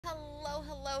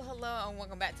Hello, and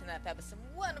welcome back to another episode,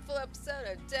 wonderful episode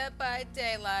of Dead by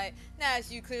Daylight. Now,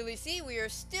 as you clearly see, we are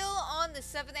still on the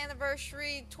 7th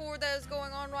anniversary tour that is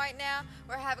going on right now.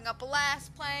 We're having a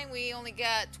blast playing. We only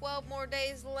got 12 more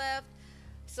days left,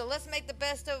 so let's make the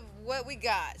best of what we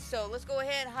got. So let's go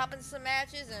ahead and hop into some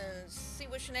matches and see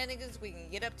what shenanigans we can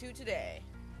get up to today.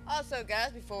 Also,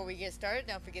 guys, before we get started,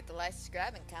 don't forget to like,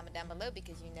 subscribe, and comment down below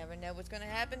because you never know what's going to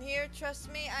happen here.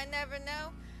 Trust me, I never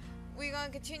know. We're going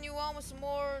to continue on with some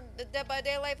more Dead by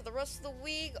Daylight for the rest of the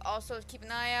week. Also, keep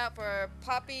an eye out for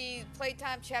Poppy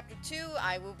Playtime Chapter 2.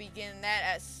 I will be getting that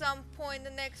at some point in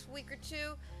the next week or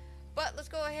two. But let's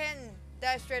go ahead and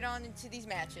dive straight on into these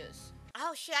matches.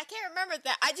 Oh shit, I can't remember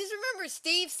that. I just remember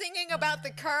Steve singing about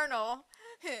the Colonel.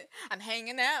 I'm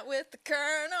hanging out with the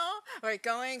Colonel. We're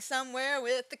going somewhere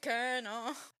with the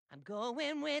Colonel. I'm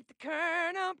going with the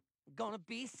Colonel. Gonna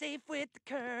be safe with the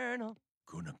Colonel.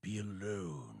 Gonna be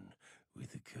alone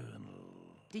with the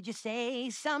Colonel. Did you say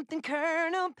something,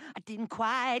 Colonel? I didn't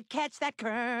quite catch that,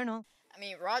 Colonel. I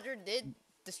mean, Roger did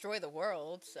destroy the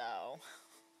world, so...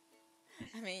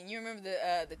 I mean, you remember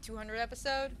the 200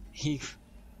 episode?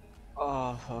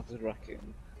 Oh, the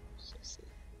raccoon. So sick.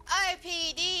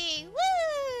 IPD!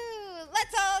 Woo!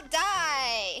 Let's all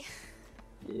die!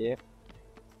 Yep.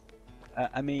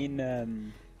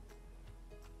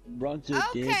 Roger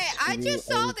did. Okay, I just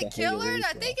saw over the killer, and I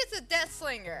Halo think it's a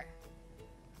Deathslinger.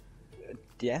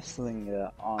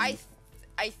 Deathslinger on. I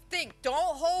think,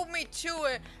 don't hold me to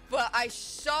it, but I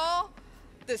saw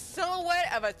the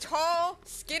silhouette of a tall,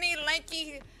 skinny,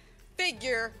 lanky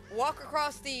figure walk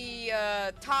across the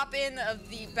top end of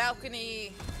the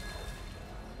balcony.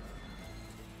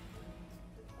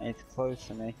 It's close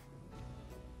to me.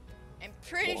 I'm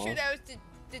pretty sure What? that was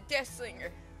the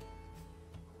Deathslinger.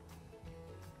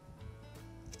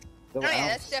 So Oh yeah, what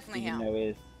that's else definitely do you him. know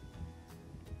is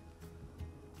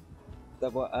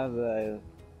that what other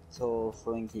tall,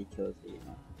 slinky killers do you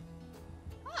know?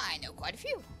 Oh, I know quite a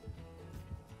few.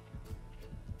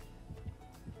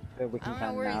 So we I can don't know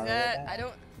kind where of he's narrow it at. down. I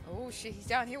don't. Oh shit, he's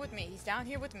down here with me. He's down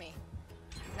here with me.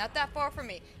 Not that far from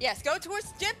me. Yes, go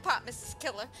towards the gym pop, Mrs.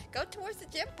 Killer. Go towards the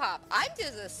gym pop. I'm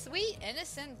just a sweet,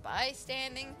 innocent,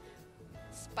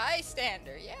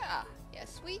 bystander. Yeah. Yeah,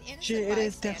 sweet, innocent Shit, it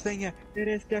is bystander. Deathslinger! It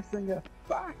is Deathslinger!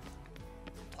 Fuck!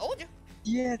 Told you.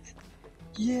 Yes!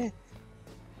 Yes!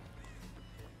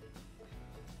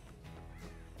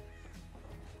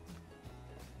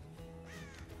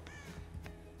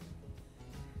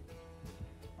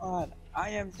 On, I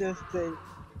am just a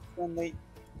friendly.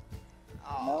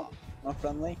 Oh. No, not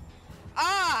friendly.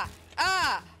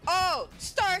 Oh,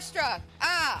 Starstruck.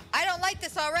 I don't like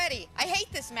this already. I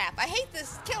hate this map. I hate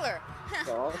this killer.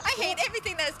 I hate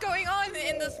everything that's going on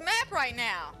in this map right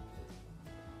now.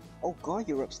 Oh god,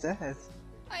 you're upstairs.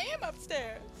 I am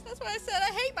upstairs. That's why I said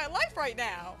I hate my life right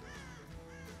now.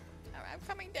 Alright, I'm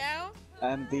coming down.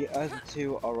 The other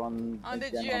two are on On the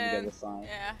gen gym. on the other side.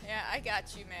 Yeah, I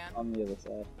got you, man. On the other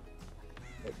side.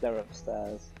 They're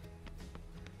upstairs.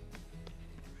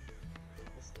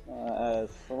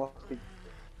 Sloppy.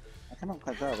 I cannot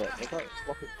quite tell, but they got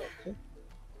sloppy too.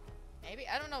 Maybe,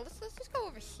 I don't know. Let's just go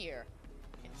over here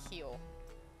and heal.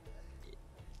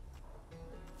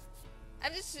 I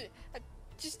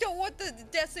just don't want the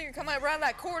Deathslinger to come around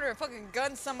that corner and fucking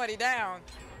gun somebody down.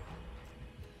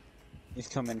 He's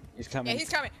coming. He's coming. Yeah, he's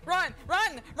coming. Run,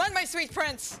 my sweet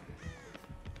prince.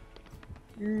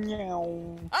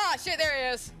 Meow. Ah, shit, there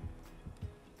he is.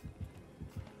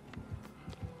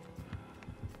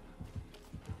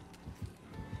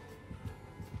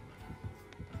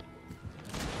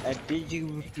 Did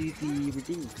you do the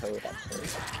redeem code actually?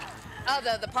 Oh,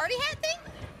 the party hat thing?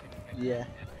 Yeah.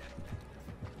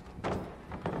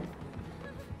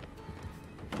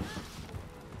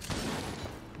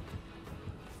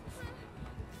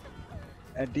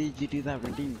 Did you do that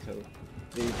redeem code?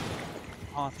 The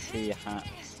party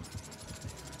hats.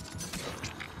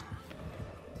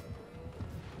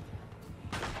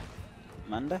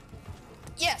 Amanda?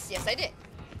 Yes, I did.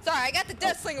 Sorry, I got the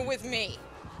Deathslinger with me.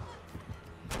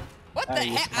 What the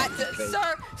you heck? can't be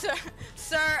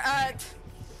Sir,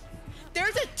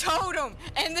 there's a totem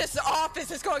in this office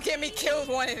that's gonna get me killed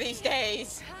one of these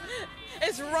days.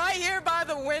 It's right here by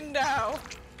the window.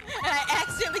 And I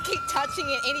accidentally keep touching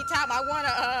it anytime I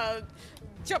wanna,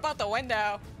 jump out the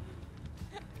window.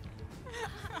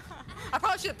 I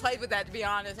probably should have played with that, to be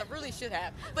honest. I really should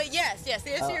have. But yes, to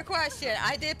answer your question,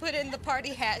 I did put in the party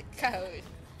hat code.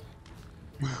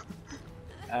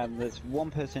 There's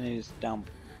one person who's down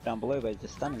below, but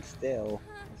just standing still.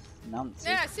 It's Nancy.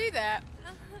 Yeah, I see that.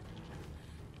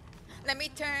 Let me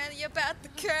tell you about the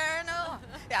Colonel.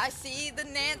 I see the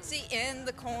Nancy in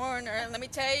the corner. Let me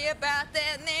tell you about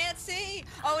that Nancy.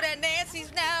 Oh, that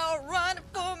Nancy's now running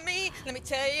for me. Let me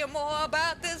tell you more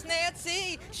about this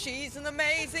Nancy. She's an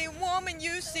amazing woman,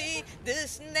 you see.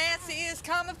 This Nancy is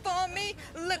coming for me.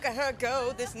 Look at her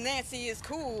go. This Nancy is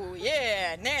cool.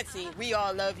 Yeah, Nancy, we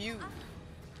all love you.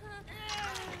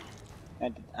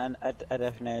 And I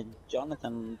definitely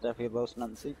Jonathan definitely loves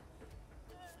Nancy.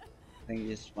 I think he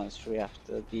just went straight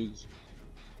after the.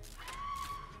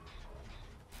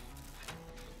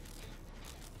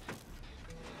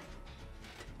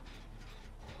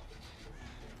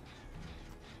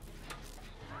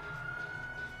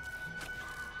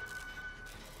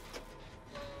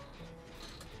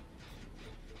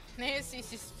 Nancy,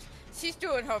 she's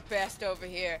doing her best over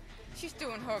here. She's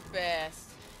doing her best.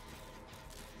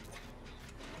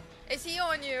 Is he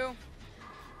on you?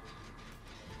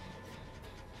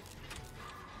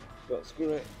 But screw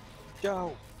it.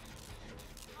 Go!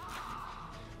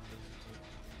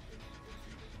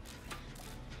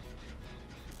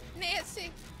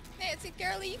 Nancy,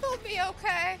 girlie, you gonna be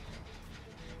okay?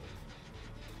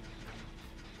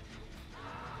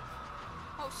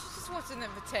 Oh, she just wants an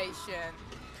invitation.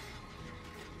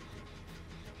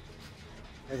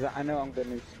 I know I'm gonna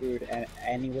be screwed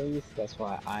anyways, that's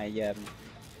why I,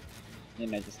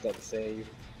 just got to save.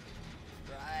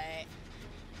 Right.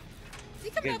 Is he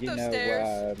coming up Because, those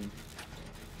stairs?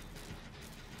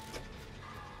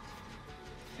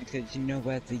 Because you know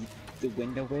where the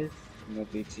window is? You know,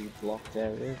 the two blocked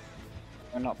areas?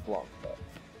 Well, not blocked, but...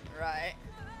 Right.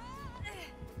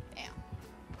 Damn.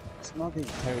 It's not the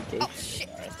interrogation. Oh, shit.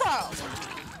 Bro!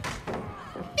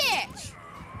 Bitch!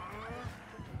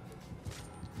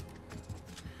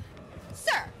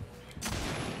 Sir!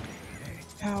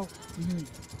 Help me!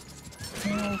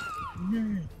 Help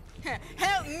me!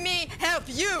 Help me help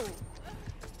you!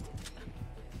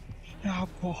 Stop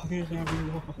bothering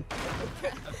everyone!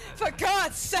 For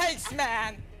God's sakes,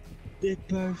 man! They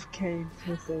both came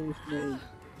to save me.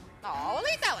 Oh, at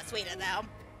least that was sweet of them.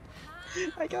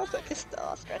 I got like a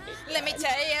starstruck. Let me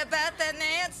tell you about that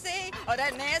Nancy. Oh,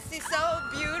 that Nancy so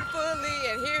beautifully.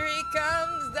 And here he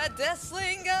comes, that Death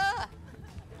Slinger.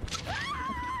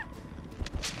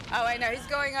 Oh, wait, no, he's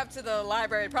going up to the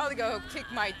library. Probably go kick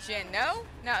my chin. No?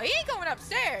 No, he ain't going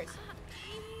upstairs.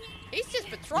 He's just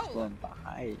patrolling. Going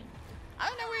behind. I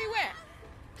don't know where he went.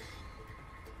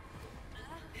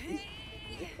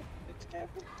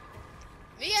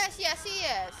 Yes, yes, he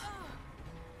is.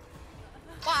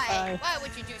 Why? Bye. Why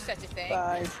would you do such a thing?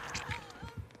 Bye.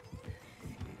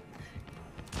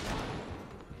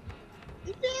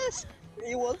 Yes!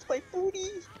 He wants my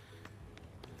booty!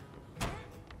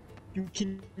 You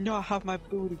cannot have my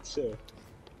booty, sir.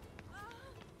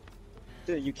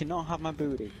 Sir, you cannot have my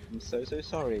booty. I'm so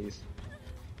sorry.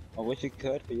 I wish you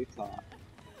could, but you can't.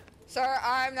 Sir,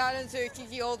 I'm not into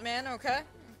kinky old men, okay?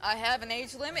 I have an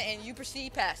age limit and you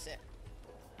proceed past it.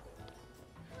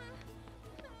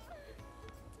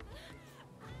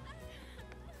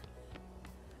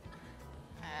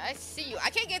 I see you.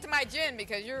 I can't get to my gin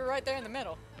because you're right there in the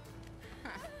middle. Huh.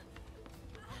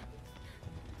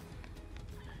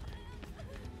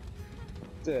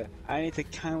 Sir, I need to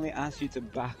kindly ask you to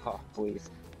back off, please.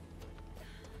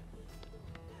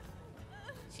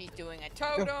 She's doing a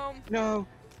totem. No!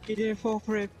 He didn't fall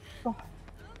for it! Oh.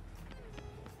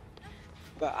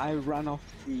 But I ran off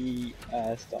the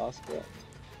star script.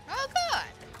 Oh, good.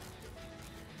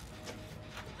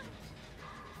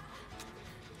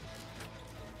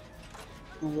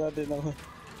 Oh, I didn't know.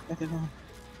 I didn't know.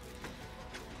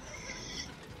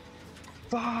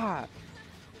 Fuck!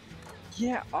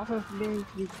 Get off of me,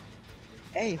 you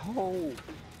a-hole!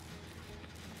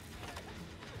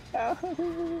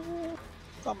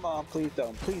 Come on, please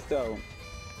don't, please don't.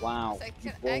 Wow, So you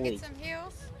can I bully. get some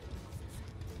heals?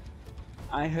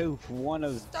 I hope one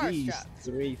of these Starstruck.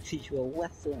 three teach you a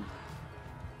lesson.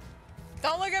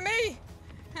 Don't look at me!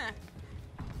 Huh.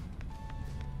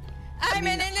 I'm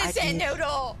mean, an innocent I did-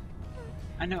 noodle!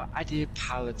 I know I did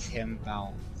pilot him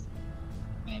about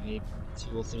maybe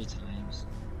 2 or 3 times.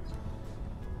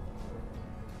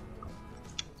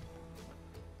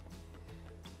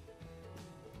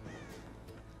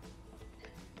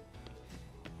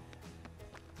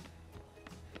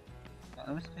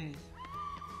 Oh, space.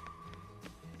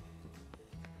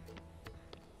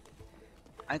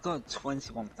 I got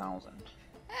 21,000.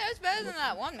 Hey, it's better than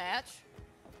that one match.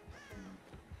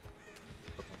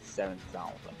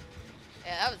 7,000.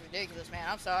 Yeah, that was ridiculous, man.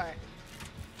 I'm sorry.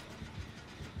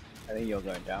 I think you're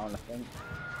going down, I think.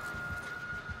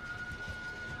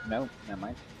 No, never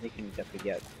mind. You can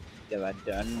definitely get that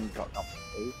done and drop off the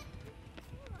food.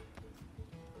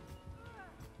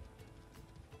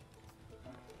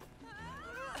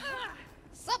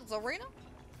 Zarina?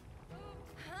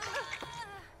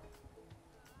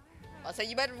 I say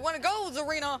you better want to go,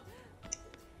 Zarina.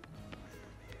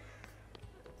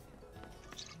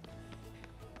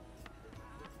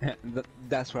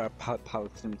 That's where I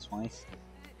powered him twice.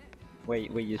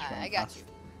 Wait, you just I ran got past. you.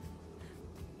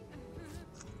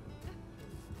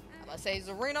 I'm gonna say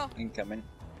Zarina. Incoming.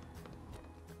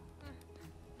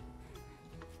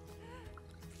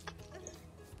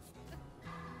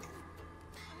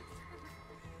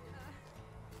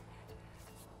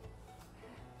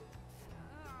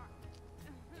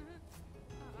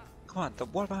 Come on,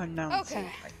 what about Nancy? Okay.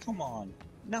 Like, come on.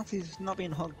 Nancy's not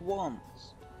been hugged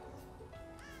once.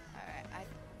 Alright, I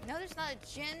know there's not a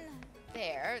gin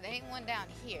there. There ain't one down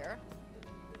here.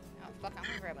 Oh, fuck, I'm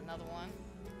gonna grab another one.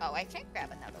 Oh, I can't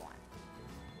grab another one.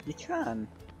 You can.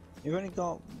 You've only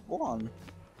got one.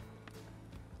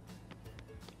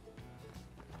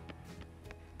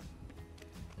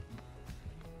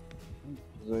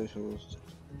 Visuals.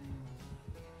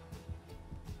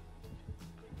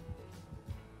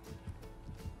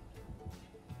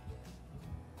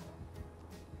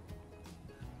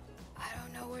 I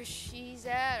don't know where she's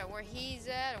at, or where he's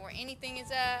at, or where anything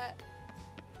is at.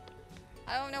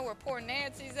 I don't know where poor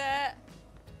Nancy's at.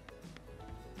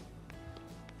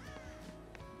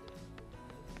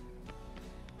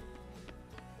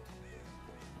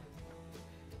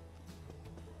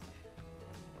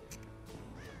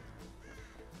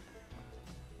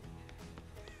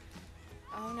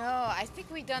 Oh no, I think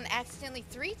we done accidentally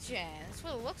 3 gen. That's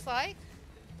what it looks like.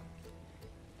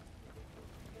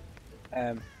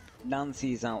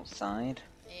 Nancy's outside.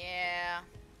 Yeah.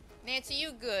 Nancy,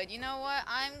 you good. You know what?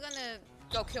 I'm gonna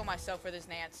go kill myself for this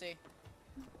Nancy.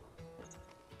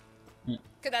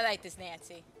 Cause I like this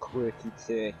Nancy. Quirky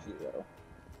turkey though.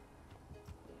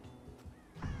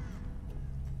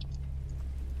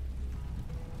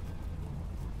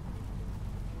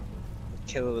 The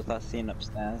killer was last seen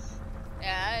upstairs.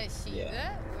 Yeah, I see Yeah.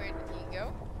 that. Where did he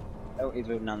go? Oh, he's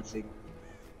with Nancy.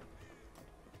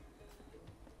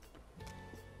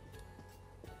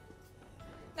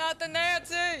 Not the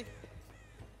Nancy!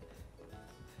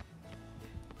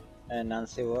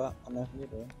 Nancy, what on earth are you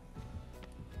doing?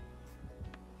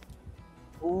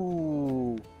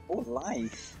 Ooh, oh,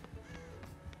 life.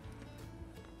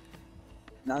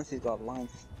 Nancy's got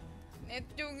life.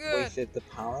 It's doing good. Wasted the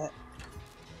pallet.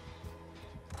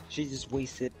 She just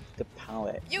wasted the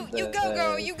pallet. You the, go,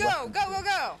 girl. You go. weapons Go, go, room.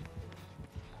 go.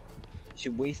 She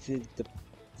wasted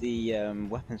the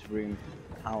weapons room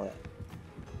pallet.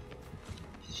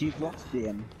 She lost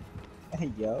him. Hey,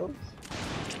 yo.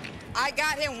 I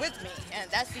got him with me,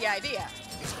 and that's the idea.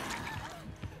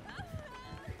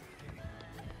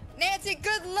 Nancy,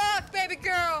 good luck, baby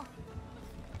girl.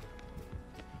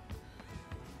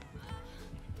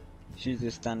 She's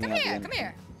just standing Come at the here, end. come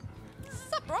here.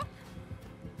 What's up, bro?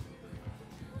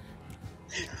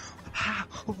 How?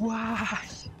 Why?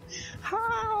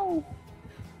 How?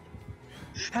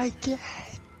 Again?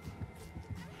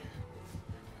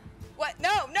 What?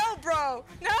 No, no, bro.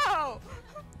 No.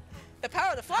 The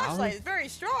power of the flashlight How? is very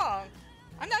strong.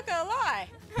 I'm not gonna lie.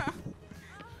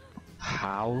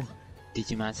 How did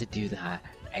you manage to do that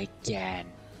again?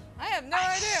 I have no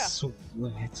idea. Swear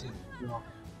to God.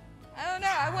 I don't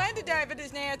know. I wanted to die for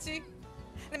this Nancy.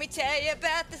 Let me tell you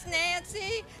about this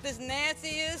Nancy. This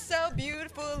Nancy is so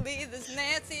beautifully. This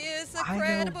Nancy is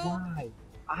incredible.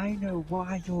 I know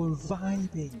why you're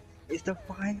vibing. It's the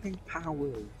vibing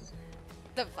powers.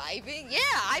 The vibing? Yeah,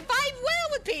 I vibe well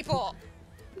with people.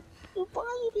 You're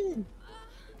vibing.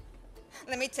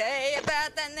 Let me tell you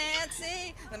about that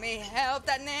Nancy. Let me help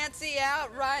that Nancy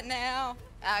out right now.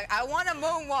 I want to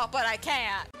moonwalk, but I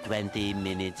can't. 20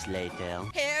 minutes later.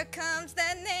 Here comes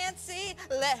that Nancy.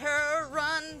 Let her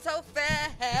run so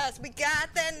fast. We got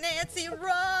that Nancy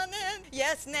running.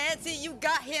 Yes, Nancy, you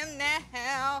got him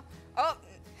now. Oh,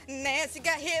 Nancy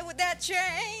got hit with that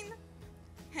chain.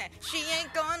 She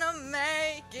ain't gonna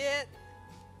make it.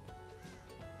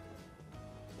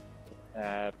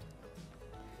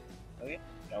 Okay.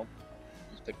 Nope.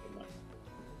 Just pick them up.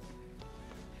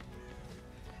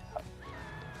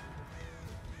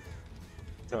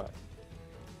 So,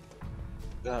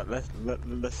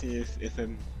 let's see if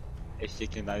she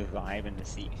can like vibe in the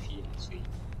seat if she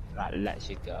like lets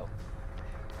you go.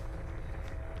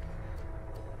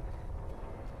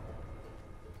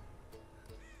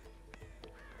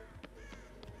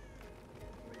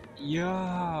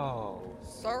 Yo.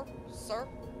 Sir, sir.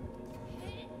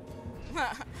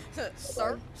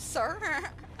 Sir, sir.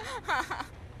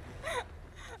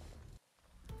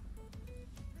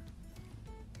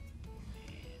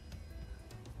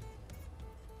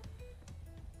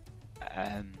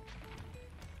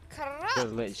 Corrupt. So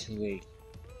literally,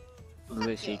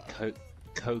 you.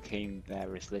 cocaine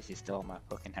there is literally still on my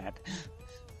fucking head.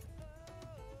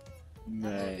 That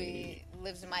Mate. movie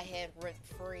lives in my head rent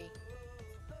free.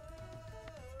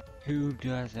 Who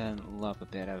doesn't love a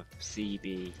bit of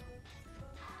CB?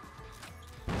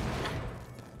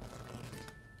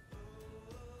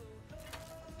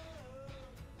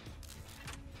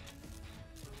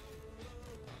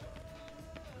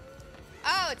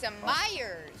 Oh, it's a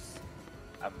Myers.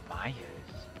 A Myers?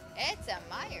 It's a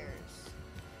Myers.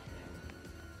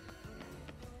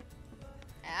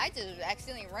 And I just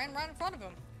accidentally ran right in front of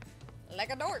him.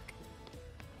 Like a dork.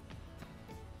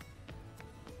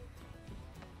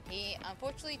 He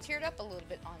unfortunately teared up a little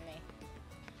bit on me.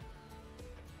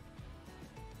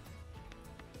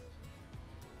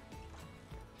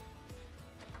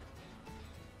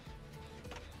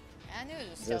 I knew it was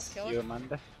a Is this stealth killer. you,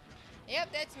 Amanda? Yep,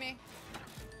 that's me.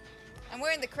 I'm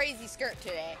wearing the crazy skirt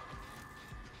today.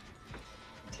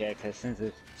 Yeah, because since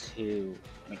there's two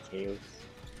Mikhails.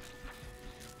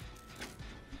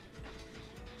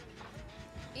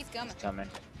 He's coming. It's coming.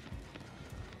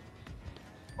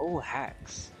 Oh,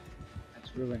 hacks.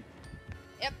 That's ruined.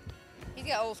 Yep. He's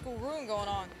got old school ruin going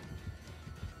on.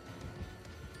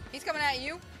 He's coming at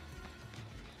you.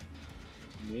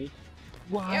 Me?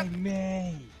 Why Yep.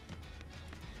 me?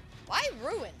 Why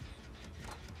ruin?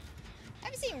 I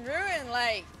haven't seen ruin in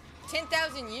like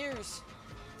 10,000 years.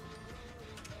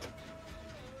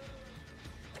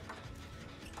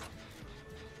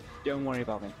 Don't worry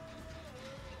about me.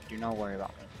 Do not worry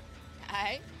about me.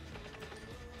 Alright.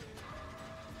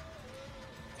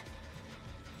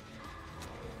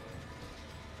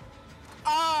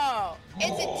 Oh,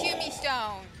 it's a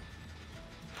tombstone.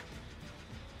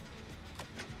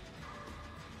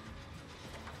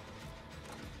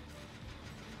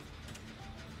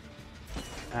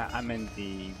 I'm in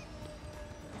the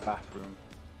bathroom.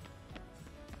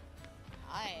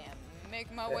 I am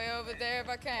making my way over there if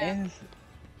I can.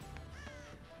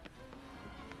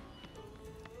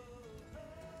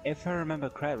 If I remember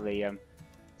correctly,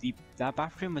 that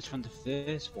bathroom was from the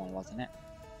first one, wasn't it?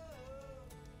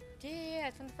 Yeah,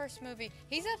 it's from the first movie.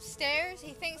 He's upstairs.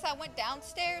 He thinks I went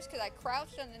downstairs because I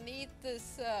crouched underneath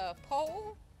this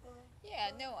pole.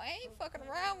 Yeah, no, I ain't fucking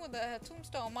around with a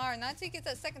tombstone Myers. Not until he gets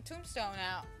that second tombstone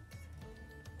out.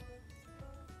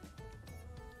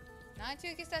 Not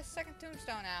until he gets that second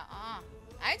tombstone out.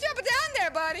 I ain't jumping down there,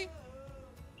 buddy.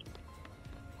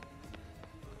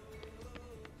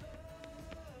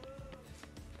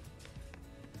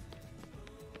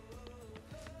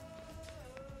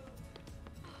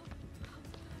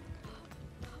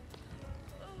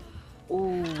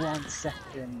 Oh, 1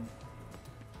 second.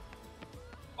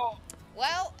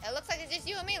 Well, it looks like it's just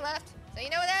you and me left. So you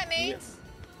know what that means?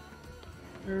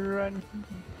 Run.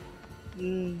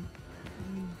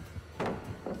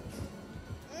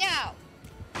 No.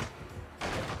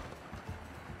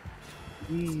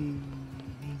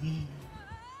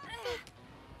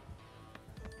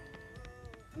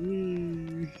 No,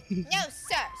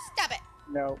 sir. Stop it.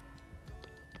 No.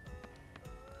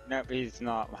 Nope, he's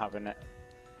not having it.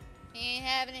 He ain't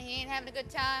having it. He ain't having a good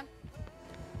time.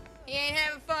 He ain't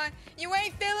having fun. You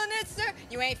ain't feeling it, sir.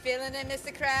 You ain't feeling it,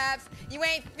 Mr. Krabs. You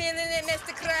ain't feeling it,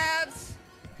 Mr. Krabs.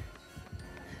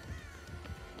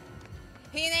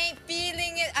 He ain't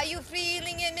feeling it. Are you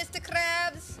feeling it, Mr.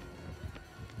 Krabs?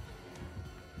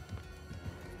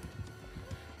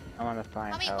 I want to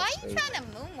find Mommy, help, why are you please. trying to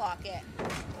moonwalk it?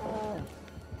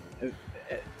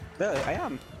 Really, I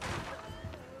am.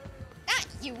 Not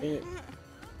you.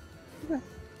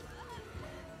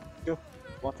 Go.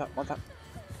 One tap, one tap.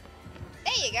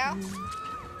 There you go.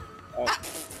 Oh.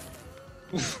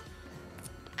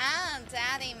 I'm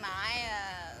Daddy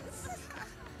Myers.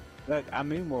 Look, I'm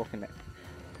moonwalking it.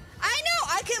 I know.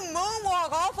 I can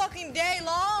moonwalk all fucking day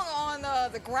long on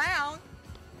the ground.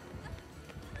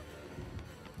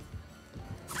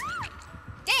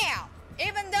 Damn!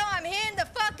 Even though I'm hitting the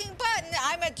fucking button,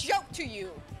 I'm a joke to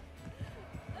you.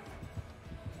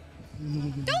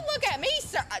 Don't look at me,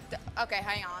 sir. Okay,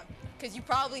 hang on. Because you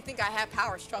probably think I have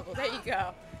power struggle. There you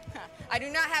go. I do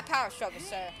not have power struggle,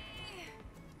 sir.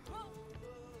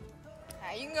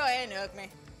 Alright, you can go ahead and hook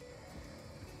me.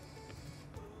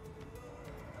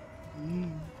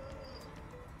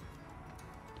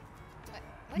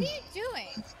 What are you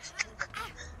doing?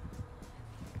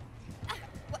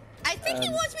 I think he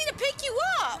wants me to pick you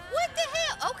up. What the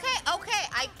hell? Okay,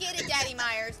 I get it, Daddy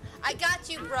Myers. I got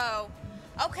you, bro.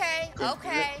 Okay.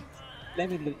 Let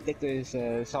me lick those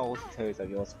soul toes of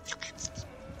yours.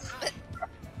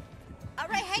 All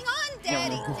right, hang on,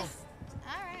 Daddy. All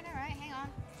right, hang on.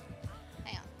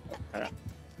 Okay.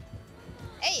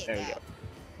 There you There go. we go.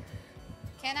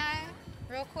 Can I?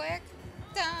 Real quick?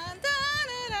 Dun,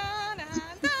 dun, dun, dun,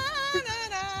 dun, dun,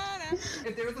 dun.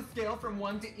 If there's a scale from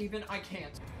 1 to even, I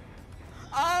can't.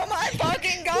 Oh my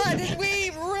fucking god, did we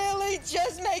really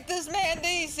just make this man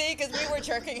DC because we were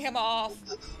jerking him off?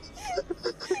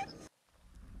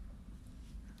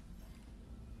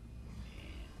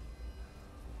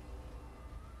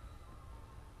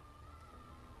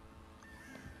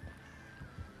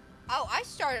 Oh, I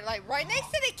started like right next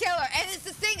to the killer, and it's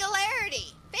the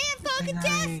singularity.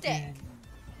 Fan-fucking-tastic.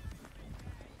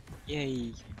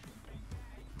 Yay.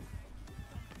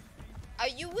 Are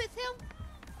you with him?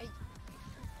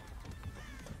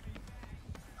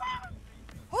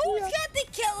 Who's got the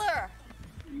killer?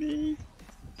 Me.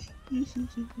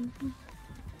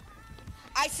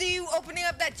 I see you opening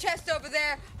up that chest over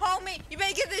there. Homie, you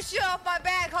better get this shit off my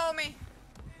back, homie.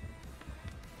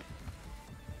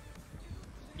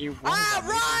 Run!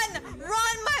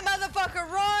 Run, my motherfucker,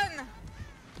 run!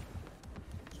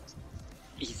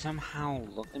 He somehow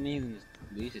looked at me and just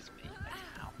loses me. Like,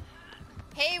 how?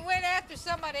 He went after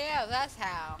somebody else, that's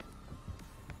how.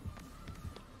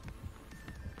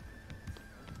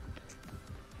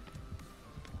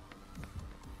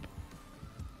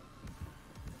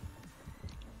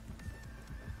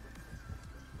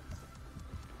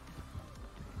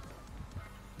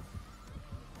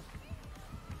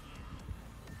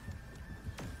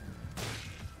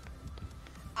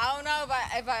 I don't know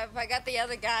if I got the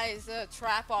other guy's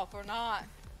trap off or not.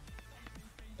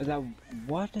 Is that,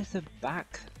 what is the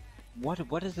back?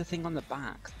 What is the thing on the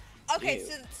back? Okay, Ew.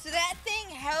 so that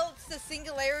thing helps the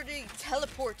singularity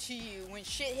teleport to you when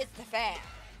shit hits the fan.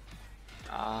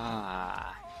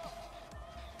 Ah.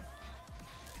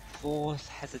 Force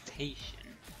hesitation.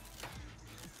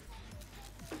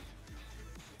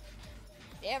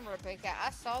 Damn, Rebecca, I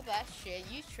saw that shit.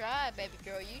 You tried, baby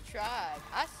girl, you tried.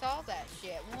 I saw that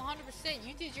shit. 100%,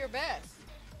 you did your best.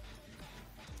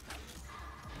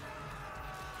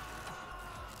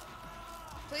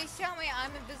 Please tell me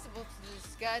I'm invisible to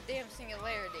this goddamn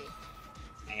singularity.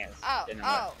 Yes. I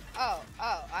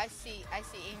see,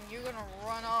 and you're gonna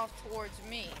run off towards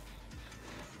me.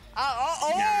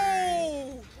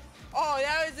 Oh,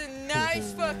 that was a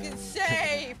nice fucking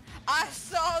save. I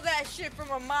saw that shit from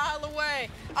a mile away.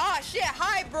 Ah, shit,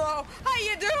 hi, bro. How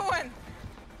you doing?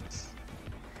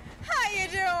 How you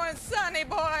doing, sonny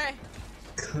boy?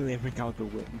 Clearing out the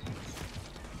wind.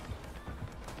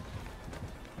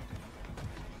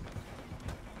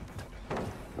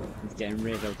 He's getting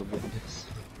rid of the windows.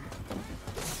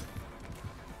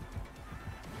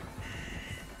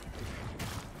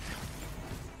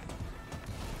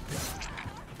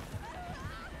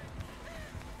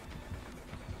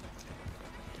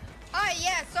 Ah,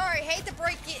 yeah, sorry, hate to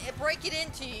break it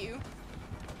into you.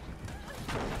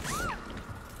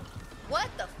 What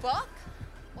the fuck?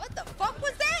 What the fuck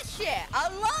was that shit? I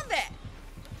love it.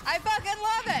 I fucking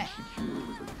love it.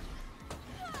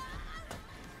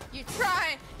 You're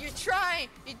trying,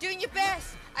 you're doing your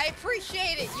best. I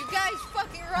appreciate it. You guys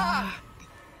fucking rock.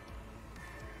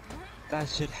 That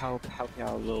should help you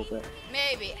out a little bit.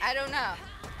 Maybe, I don't know.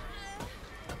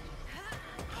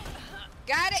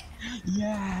 Got it.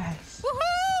 Yes!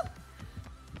 Woohoo!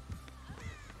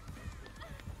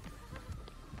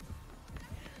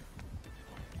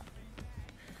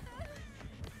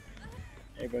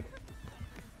 Hey, bud.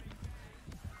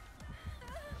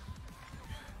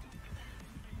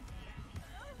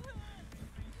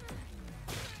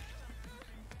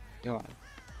 Yo,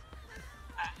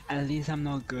 at least I'm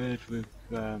not good with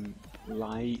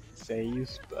light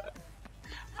saves, but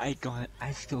I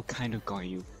still kind of got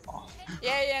you off.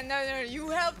 Yeah, no, you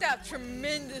helped out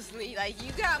tremendously. Like,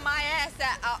 you got my ass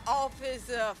off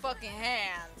his fucking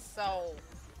hands, so,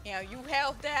 you know, you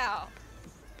helped out.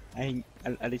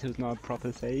 At least it was not a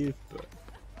proper save, but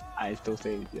I still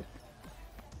saved you.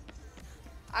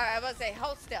 Alright, I was about to say,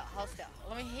 hold still.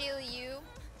 Let me heal you.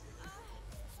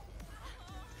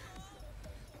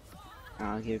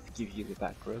 I'll give you the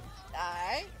back rubs.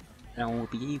 Alright. And we'll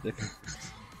be even.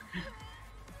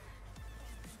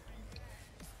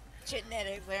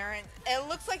 Genetic variant. It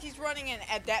looks like he's running an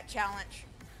adapt challenge.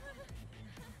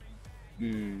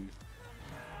 Hmm.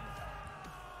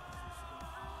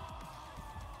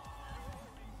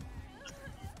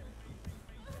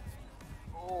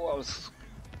 Oh, I was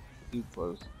too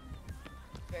close.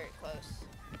 Very close.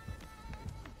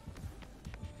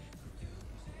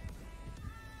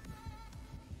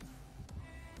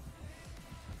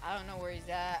 I don't know where he's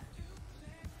at.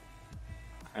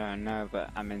 I don't know, but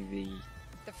I'm in the...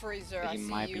 The freezer, He I see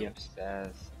might you. be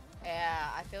upstairs. Yeah,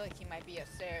 I feel like he might be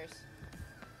upstairs.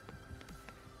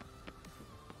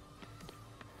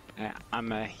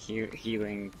 I'm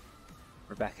healing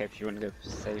Rebecca if you want to go for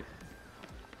save.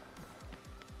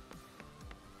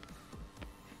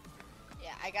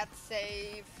 Yeah, I got the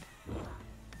save.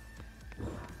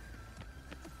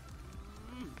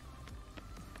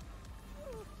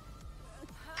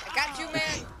 I got you,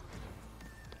 man.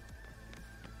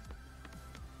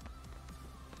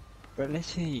 But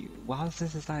literally, whilst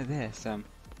this is like this,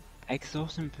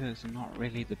 exhausting perks are not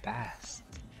really the best.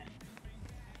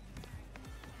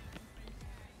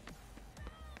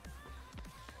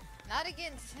 Not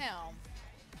against him.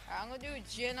 Alright, I'm gonna do a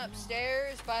Jin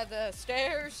upstairs by the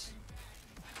stairs.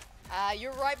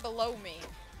 You're right below me.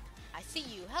 I see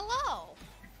you. Hello.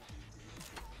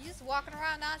 You just walking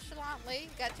around nonchalantly.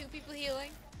 Got 2 people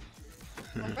healing.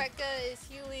 Rebecca is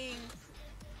healing.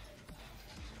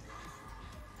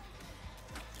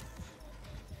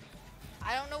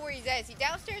 I don't know where he's at. Is he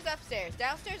downstairs, upstairs?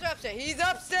 Downstairs or upstairs? He's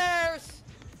upstairs!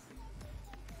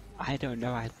 I don't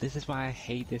know. This is why I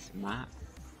hate this map,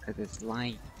 because it's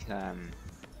like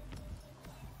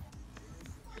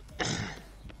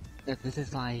this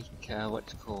is like what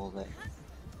to call it?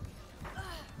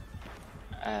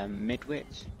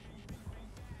 Midwich,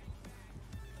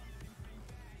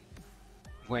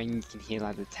 when you can hear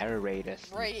like the terror raiders.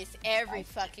 Right, it's every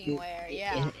fucking where,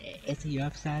 yeah. Is he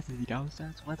upstairs? Is he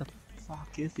downstairs? Where the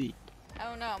fuck is he? I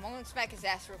don't know. I'm gonna smack his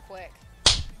ass real quick.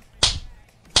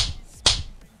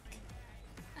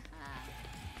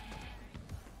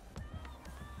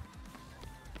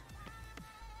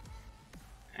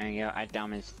 There you go, I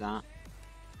damaged that.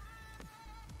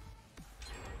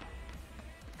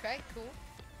 Okay, cool.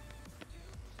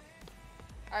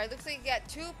 Alright, looks like you got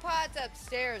 2 pods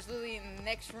upstairs, literally in the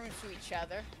next room to each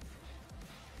other.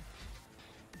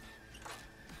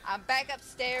 I'm back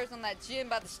upstairs on that gym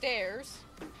by the stairs.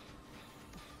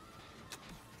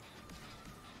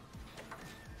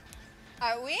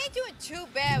 Alright, we ain't doing too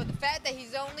bad with the fact that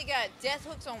he's only got death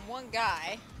hooks on 1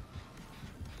 guy.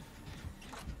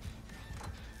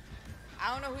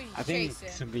 I don't know who he's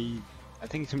chasing. I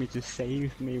think somebody just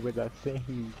saved me with a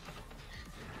thing.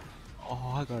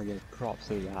 Oh, I gotta get props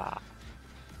to that.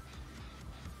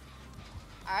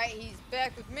 Alright, he's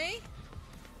back with me.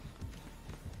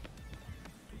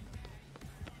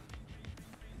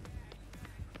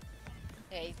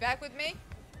 Yeah, he's back with me.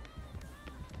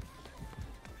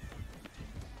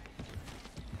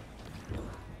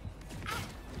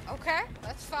 Okay,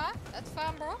 that's fine. That's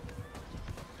fine, bro.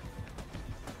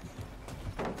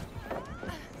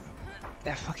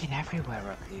 They're fucking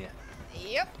everywhere up here.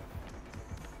 Yep.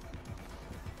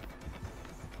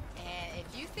 And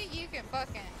if you think you can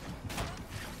fucking...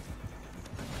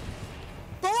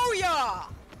 Booyah!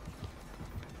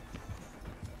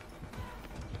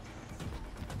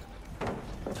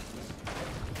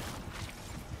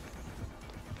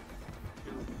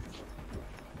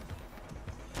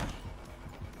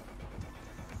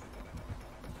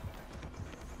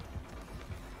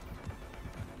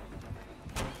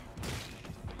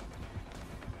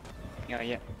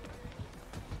 Yeah.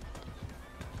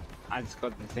 I just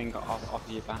got the thing off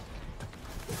your back.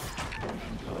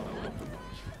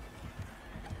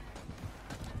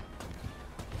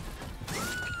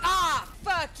 Ah,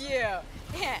 fuck you!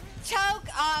 Yeah, choke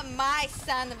on my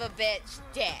son of a bitch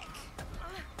dick.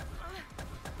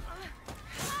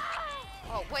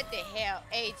 Oh, what the hell?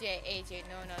 AJ,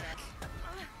 no.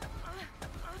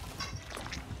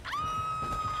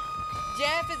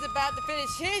 Jeff is about to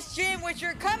finish his gym, which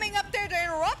you're coming up there to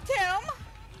interrupt him.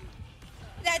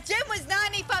 That gym was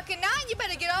 90 fucking 9. You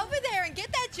better get over there and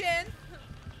get that gin.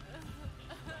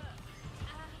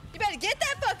 You better get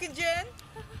that fucking gin.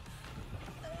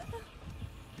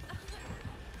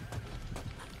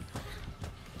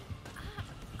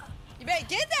 You better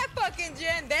get that fucking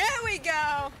gin. There we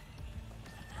go.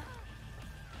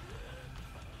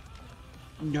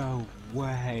 No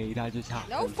way, that just happened.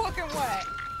 No fucking way.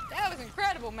 That was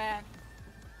incredible, man.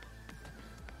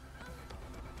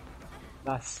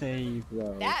 That save,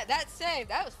 bro. That save,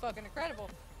 that was fucking incredible.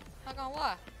 Not gonna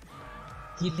lie.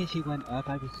 He literally went up,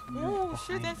 I just Oh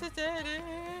shit, that's a dead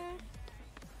end.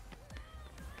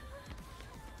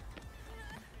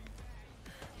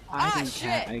 I don't shit.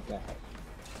 care, I got up.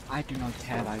 I do not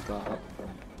care, I got up.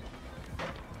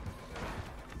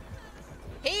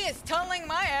 He is tunneling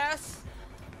my ass.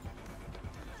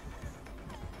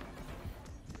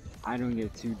 I don't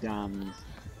get too damned.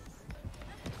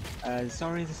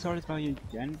 Sorry about your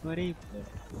gen, buddy, but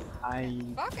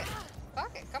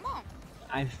Fuck it, come on.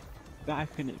 I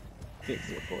couldn't fix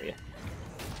it for you.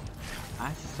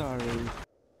 I'm sorry.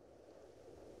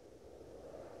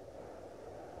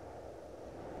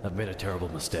 I've made a terrible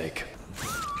mistake.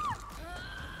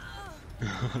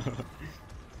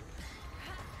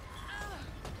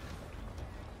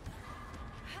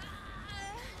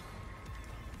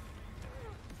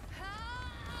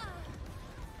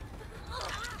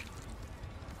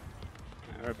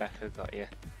 Rebecca got you.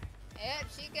 Yep,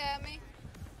 she got me.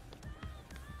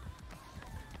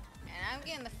 And I'm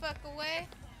getting the fuck away.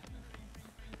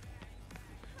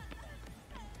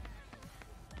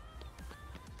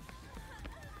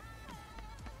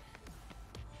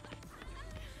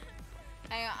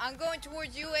 Hang on, I'm going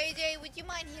towards you, AJ. Would you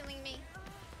mind healing me?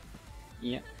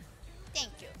 Yep.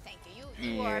 Thank you, thank you.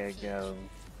 You are a There you peach. go.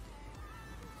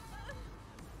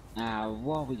 Now,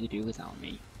 what would you do without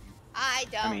me? I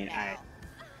don't mean, know.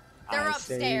 They're I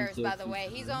upstairs, saved by it the way.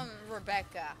 He's before. on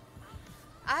Rebecca.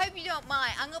 I hope you don't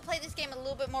mind. I'm gonna play this game a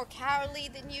little bit more cowardly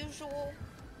than usual.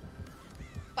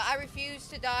 But I refuse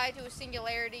to die to a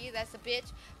singularity. That's a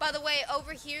bitch. By the way,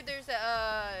 over here there's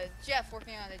a Jeff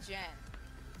working on a gen.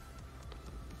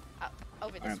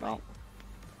 Over this way. About.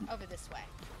 Over this way.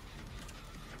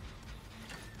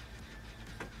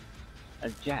 A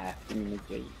Jeff, I mean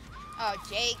a Jake. Oh,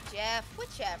 Jake, Jeff,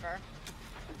 whichever.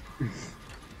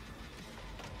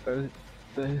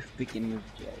 Both begin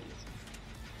with J's.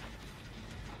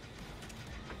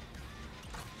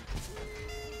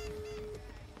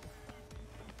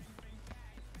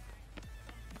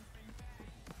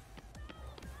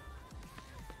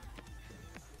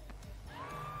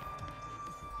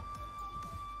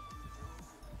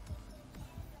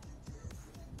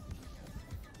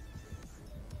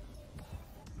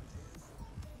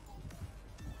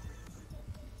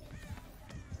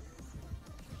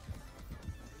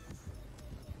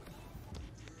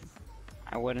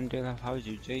 I wouldn't do that if I was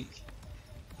you, Jake.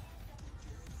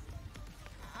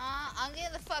 I'm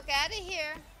getting the fuck out of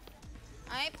here.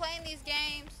 I ain't playing these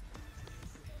games.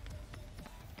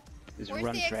 Just Where's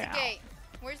run the straight exit out. gate?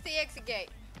 Where's the exit gate?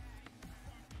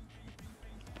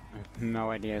 I have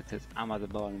no idea because I'm at the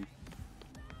bottom.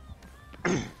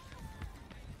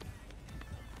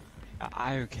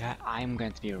 I'm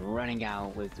going to be running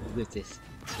out with this.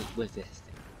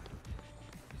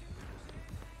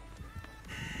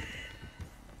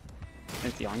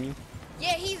 Is he on you?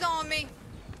 Yeah, he's on me.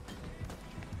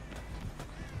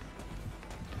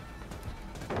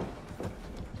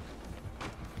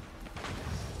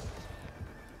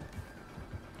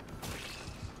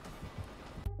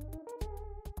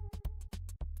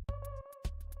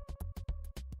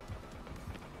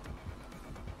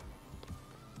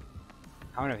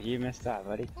 How many of you missed that,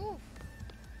 buddy? Ooh.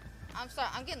 I'm sorry.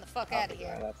 I'm getting the fuck out of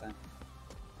here. That time.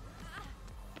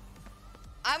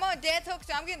 I'm on death hook,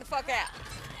 so I'm getting the fuck out.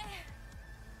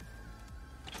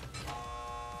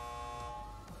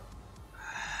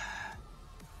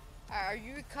 Are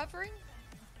you recovering?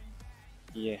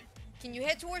 Yeah. Can you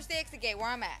head towards the exit gate where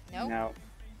I'm at? No? No.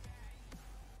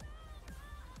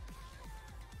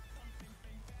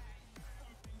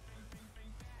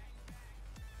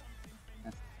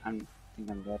 I think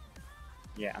I'm dead.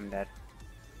 Yeah, I'm dead.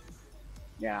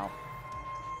 Yeah.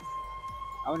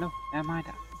 Oh no, never mind.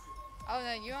 Oh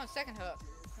no, you're on second hook.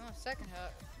 You're on second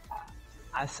hook.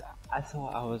 I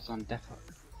thought I was on death hook.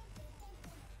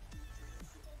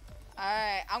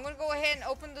 Alright, I'm gonna go ahead and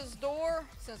open this door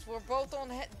since we're both on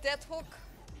death hook.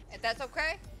 If that's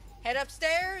okay. Head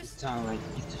upstairs. You're tunneling.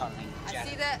 I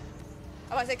see that.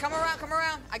 Oh, I say, come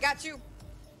around. I got you.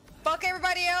 Fuck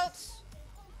everybody else.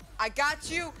 I got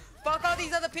you. Fuck all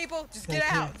these other people. Just get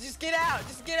out. Just get out.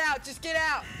 Just get out. Just get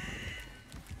out.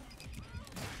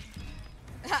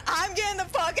 I'm getting the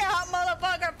fuck out,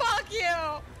 motherfucker. Fuck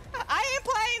you. I ain't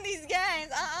playing these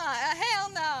games.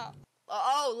 Hell no.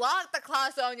 Oh, lock the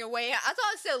closet on your way in. I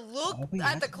thought it said look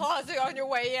at the closet on your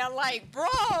way in. Like,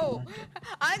 bro,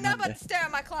 I'm not about to stare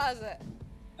at my closet.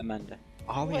 Amanda,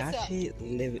 are we What's up? actually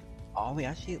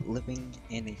living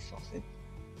in a sausage?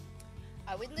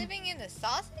 Are we living in the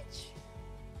sausage?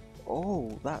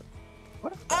 Oh, that.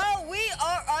 What? Oh, we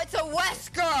are. It's a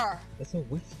Wesker. That's a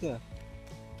whisker.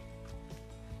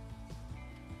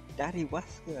 Daddy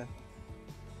Wesker.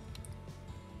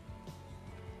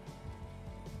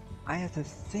 I had to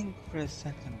think for a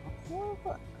second.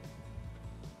 What?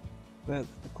 Well,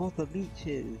 of course the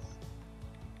leeches.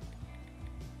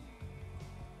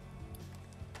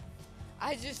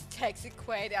 I just texted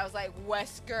Quaid. I was like,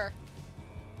 Wesker.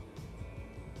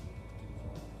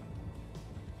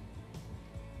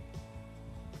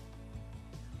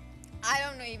 I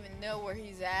don't even know where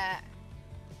he's at.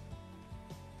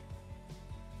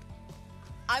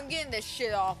 I'm getting this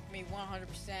shit off me 100%.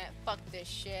 Fuck this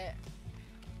shit.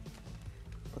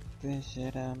 Fuck this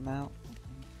shit, I'm out.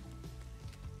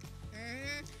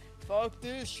 Fuck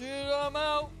this shit, I'm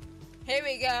out. Here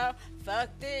we go. Fuck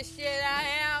this shit, I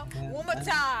am. One more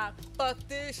time. Fuck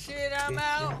this shit, I'm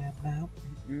out.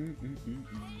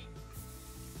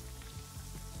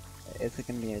 Is it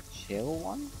gonna be a chill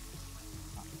one?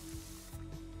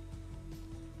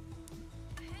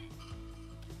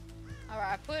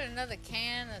 Alright, I put another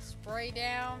can of spray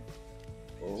down.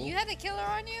 Oh. Do you have the killer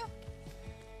on you?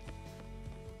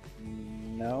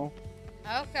 No.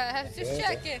 Okay, I was just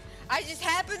checking. I just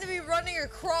happened to be running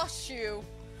across you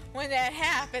when that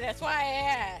happened. That's why I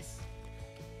asked.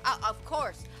 Of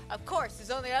course.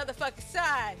 It's on the other fucking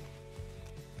side.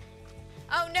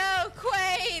 Oh no,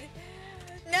 Quaid!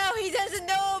 No, he doesn't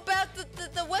know about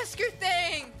the Wesker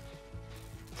thing.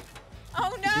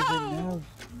 Oh no!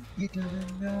 He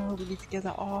doesn't know. We need to get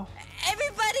that off.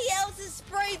 Everybody else is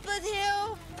sprayed but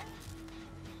him.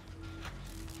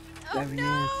 Oh There he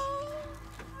no! is.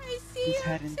 I see He's him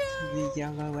heading to the too.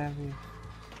 yellow area.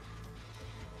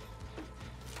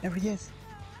 There he is.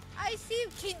 I see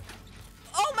him.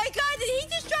 Oh my God! Did he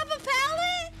just drop a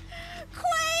pallet?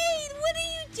 Quaid, what are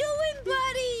you doing,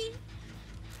 buddy?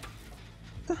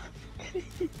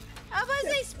 I'm about to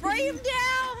say spray him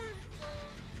down.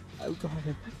 I've got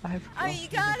him. Oh, you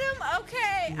got him?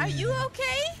 Okay. Are you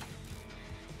okay?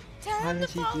 Tell How him to did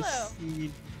he follow. just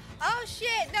see? Oh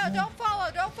shit! No, don't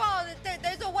follow. Don't follow.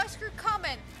 There's a Wesker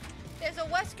coming. There's a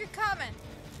Wesker coming.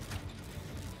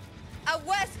 A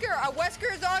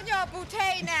Wesker is on your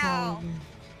bouteille now. Follow me.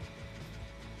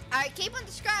 All right, keep him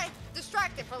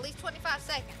distracted for at least 25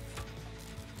 seconds.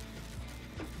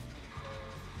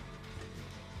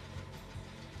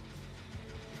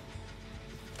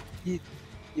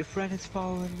 Your friend is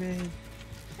following me.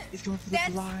 He's going for the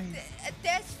blind.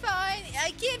 That's fine.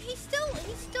 Again, he's still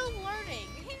learning.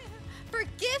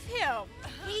 Forgive him.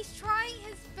 He's trying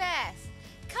his best.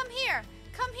 Come here.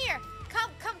 Come,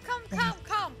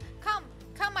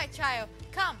 my child.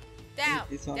 Come. Down.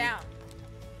 He's on. Down.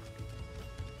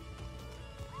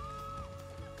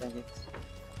 Dang it.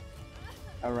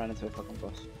 I ran into a fucking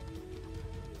bus.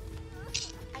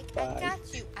 I Bye.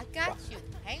 got you.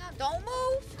 Hang on. Don't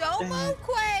move,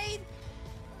 Quaid.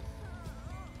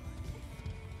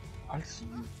 I'll see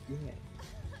you. Yeah.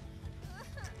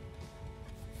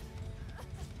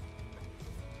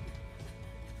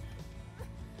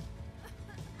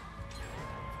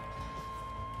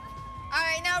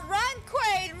 Alright, now run,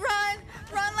 Quaid, run!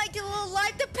 Run like your little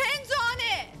life depends on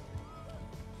it!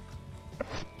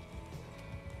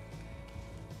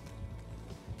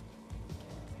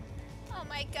 Oh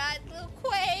my God, little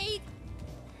Quaid!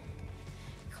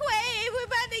 Quaid, we're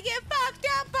about to get fucked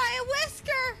up by a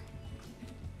whisker!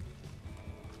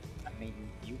 I mean,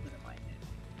 you wouldn't mind it.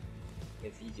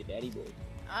 Because he's your daddy boy.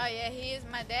 Oh yeah, he is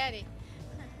my daddy.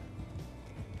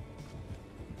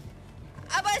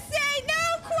 I'm about to say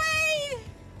no, Quaid!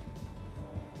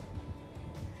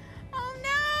 Oh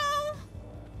no!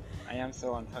 I am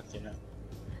so untucked, you know.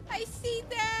 I see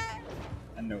that!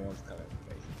 And no one's coming.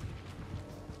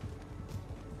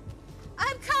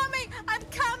 I'm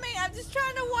coming! I'm just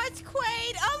trying to watch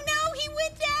Quaid! Oh no, he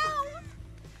went down!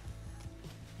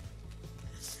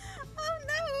 Oh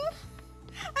no!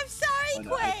 I'm sorry, Oh,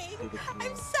 no, I Quaid! see the I'm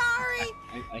floor. sorry!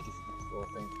 I can see the floor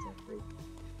thing to through.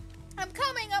 I'm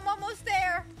coming, I'm almost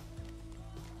there!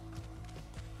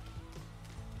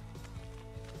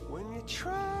 When you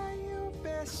try your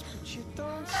best, but you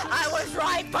don't I was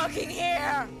right fucking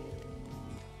here!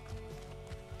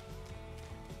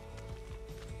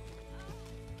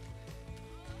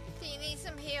 Do you need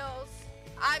some heals?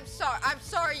 I'm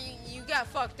sorry you got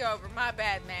fucked over. My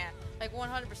bad, man. Like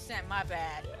 100% my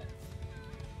bad.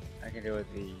 I can do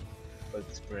with the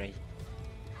spray.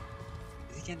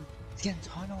 He's getting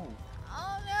tunnel.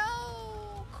 Oh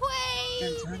no, Quaid!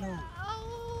 Getting tunnel.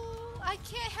 Oh, I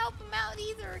can't help him out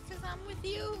either because I'm with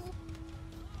you.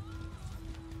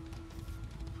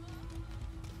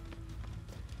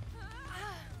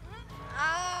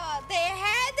 Ah, they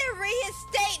had to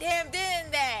reinstate him,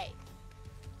 didn't they?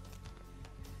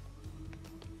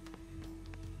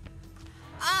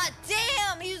 Ah,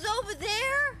 damn, he was over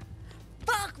there?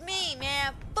 Fuck me,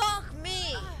 man. Fuck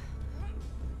me.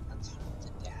 I'm tunneled to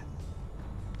death.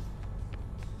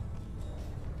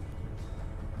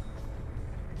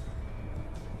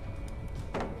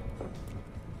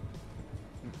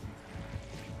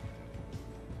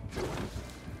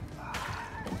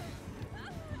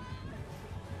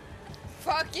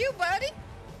 Fuck you, buddy.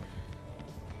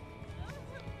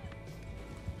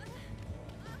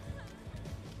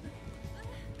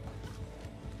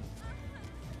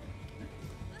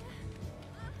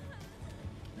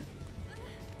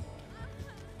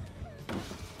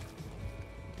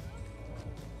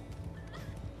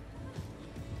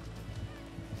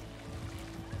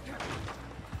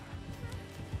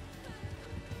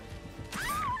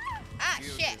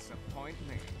 disappoint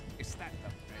me. Is that the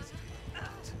best you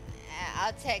got?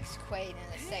 I'll text Quaid in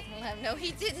a second. Let him know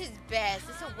he did his best.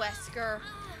 It's a Wesker.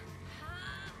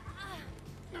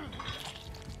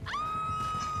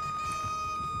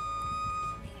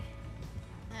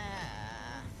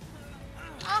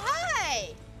 Oh,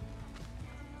 hi!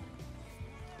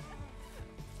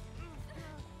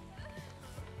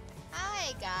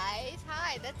 Hi, guys.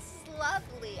 Hi, that's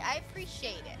lovely. I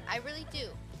appreciate it. I really do.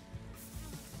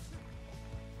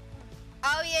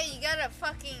 Oh, yeah, you gotta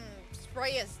fucking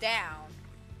spray us down.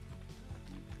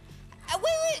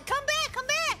 Wait, come back, come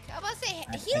back! I'm about to say,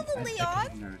 heal the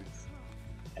Leon.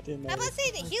 I didn't know. I'm about to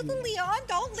say, heal the Leon.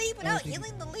 Don't leave without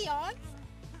healing the Leon.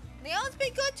 Leon's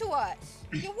been good to us.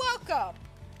 You're welcome.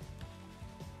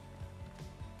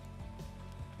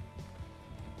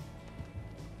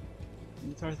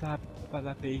 I'm sorry about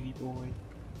that baby boy.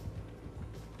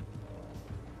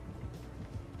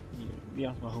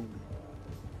 Leon's my homie.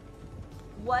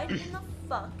 What in the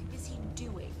fuck is he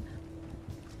doing?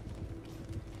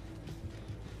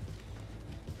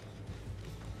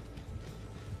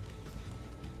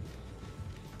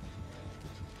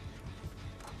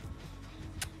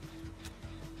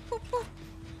 Boop, boop.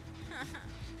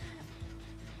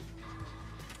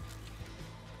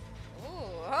 Ooh,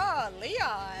 oh,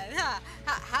 Leon.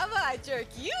 How about I jerk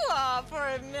you off for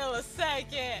a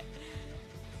millisecond?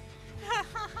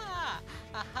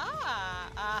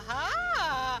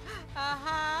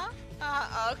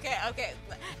 Okay.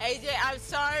 AJ, I'm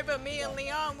sorry, but me and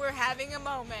Leon, we're having a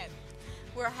moment.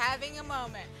 We're having a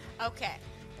moment. Okay.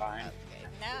 Fine. Okay.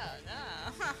 No.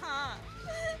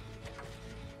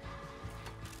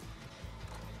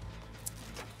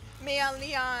 Me and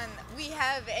Leon, we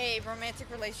have a romantic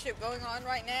relationship going on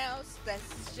right now. So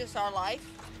that's just our life.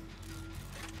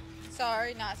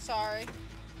 Sorry, not sorry.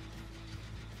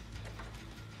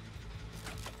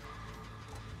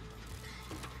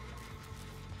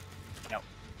 No.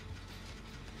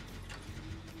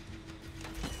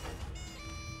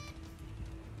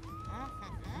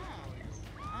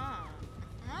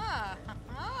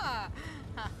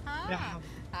 Yeah.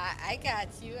 I got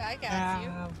you. I got you.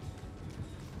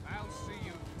 I'll see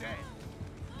you dead.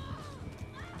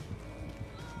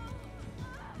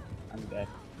 I'm dead.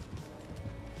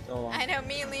 So long. I know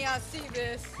me and Leon see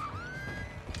this.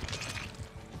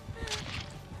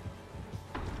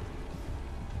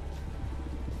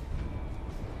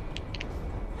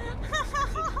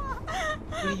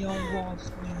 Leon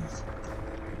wants me.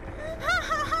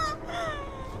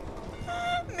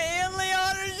 Me and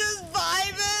Leon are just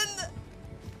vibing.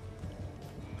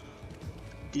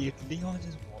 Dude, Leon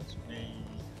just wants me.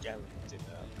 Guaranteed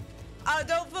up. Oh,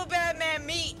 don't feel bad, man.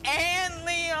 Me and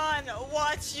Leon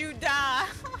watch you die.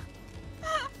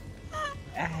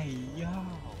 Hey, yo.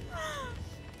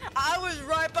 I was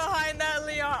right behind that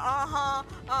Leon.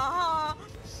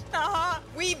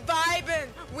 We vibing.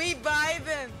 We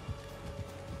vibing.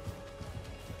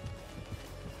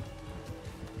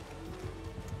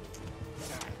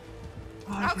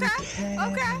 Okay.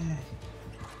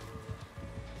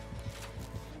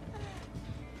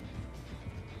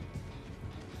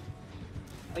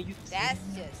 Are you That's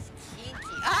serious? just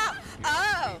kinky.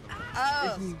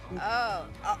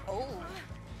 Ooh.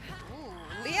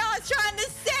 Leon's trying to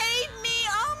save me.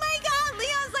 Oh my God.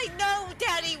 Leon's like, no,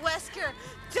 Daddy Wesker,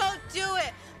 don't do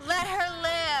it. Let her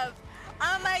live.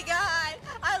 Oh my God.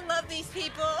 I love these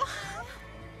people.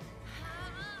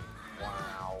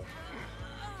 Wow.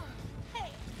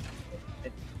 Hey.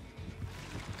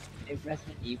 It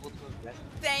Resident Evil to a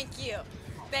Resident. Thank you.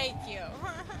 Thank you.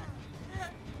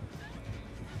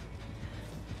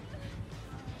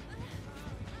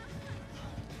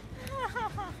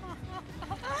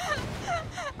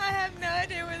 I have no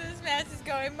idea where this match is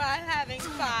going, but I'm having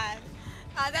fun.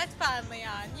 That's fun,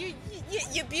 Leon.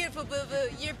 You're beautiful, boo boo.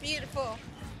 You're beautiful.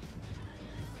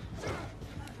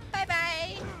 Bye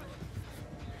bye.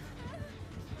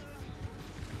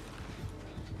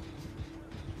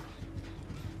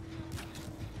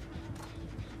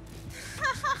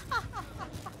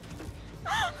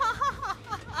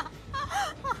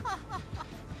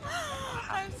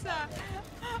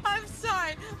 I'm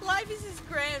sorry. Life is just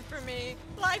grand for me.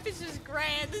 Life is just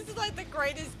grand. This is like the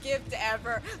greatest gift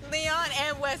ever. Leon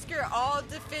and Wesker all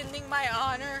defending my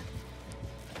honor.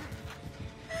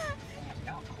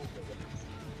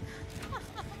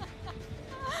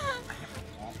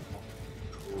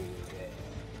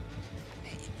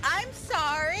 I'm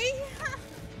sorry.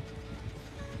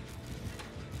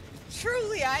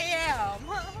 Truly, I am.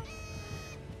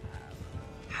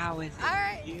 How is it?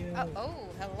 Alright. You?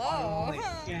 Hello.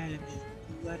 Again,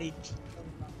 bloody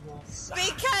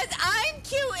Because I'm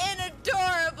cute and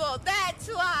adorable. That's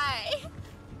why.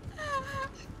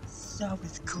 So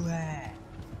is Claire.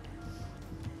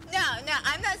 No,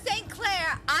 I'm not saying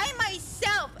Claire. I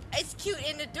myself is cute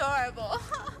and adorable.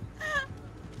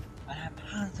 And I'm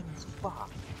handsome as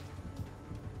fuck.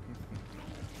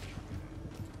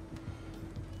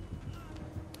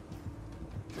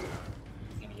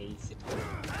 Gonna get used to it.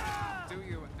 Do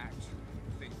you actually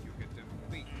think you can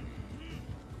defeat me?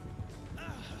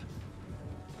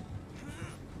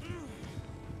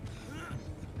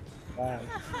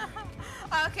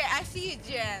 Okay, I see you,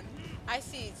 Jen. I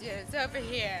see you, Jen. It's over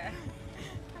here.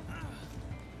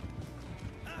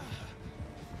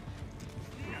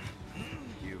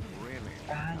 You've really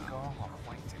Bang on.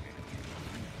 acquainted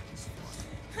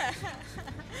it.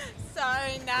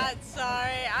 Sorry, not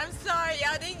sorry. I'm sorry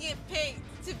y'all didn't get picked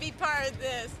to be part of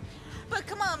this. But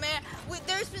come on, man.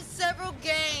 There's been several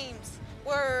games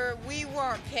where we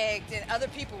weren't picked and other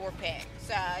people were picked.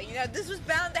 So, you know, this was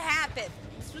bound to happen.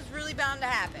 This was really bound to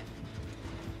happen.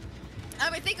 I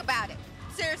mean, think about it.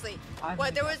 Seriously.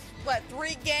 There was,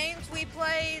 3 games we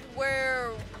played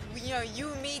where, you know, you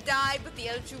and me died, but the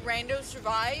other 2 randos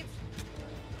survived?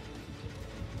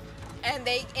 And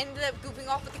they ended up goofing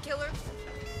off with the killer?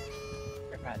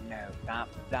 No,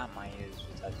 that my ears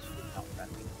was actually not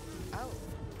friendly. Oh.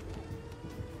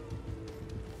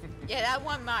 Yeah, that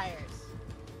one Myers.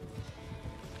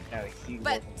 No, he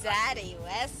But wasn't. Daddy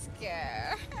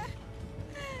Wesker.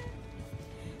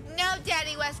 No,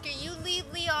 Daddy Wesker, you leave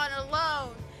Leon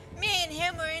alone. Me and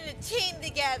him are in a team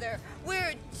together. We're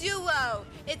a duo.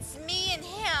 It's me and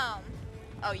him.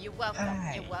 Oh, you're welcome.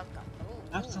 Hey. You're welcome. Ooh,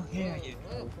 I'm still here, you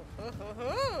know.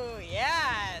 Ooh,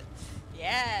 yes.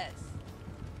 Yes.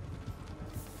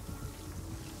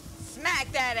 Smack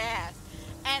that ass.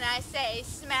 And I say,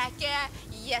 smack it.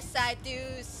 Yes, I do.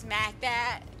 Smack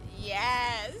that.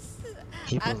 Yes.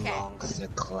 He Okay. belongs to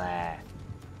Claire.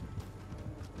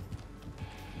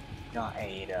 Not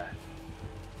Ada.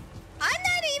 I'm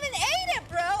not even Ada,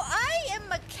 bro. I am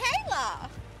Michaela.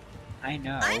 I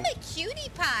know. I'm a cutie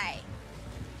pie.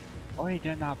 Or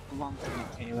did not belong to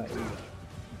Michaela either.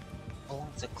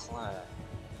 Belongs to Claire.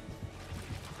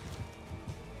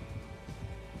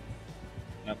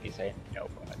 Nope, you say no,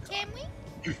 but Can we?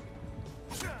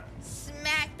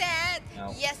 Smack that.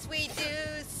 No. Yes, we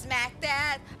do. Smack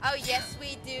that. Oh, yes,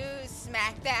 we do.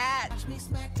 Smack that. Watch me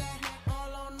smack that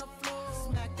all on the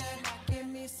floor. Smack that, give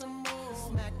me some more.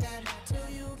 Smack that till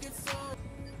you get so.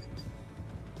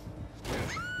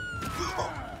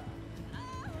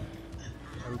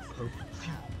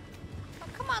 Oh,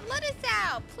 come on, let us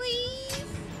out, please.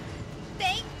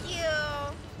 Thank you.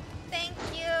 Thank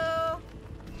you.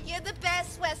 You're the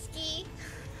best, Wesky.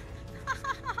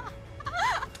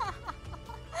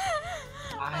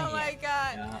 Oh my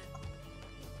god.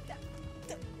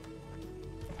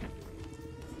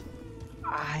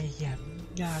 I am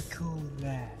not cool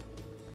there.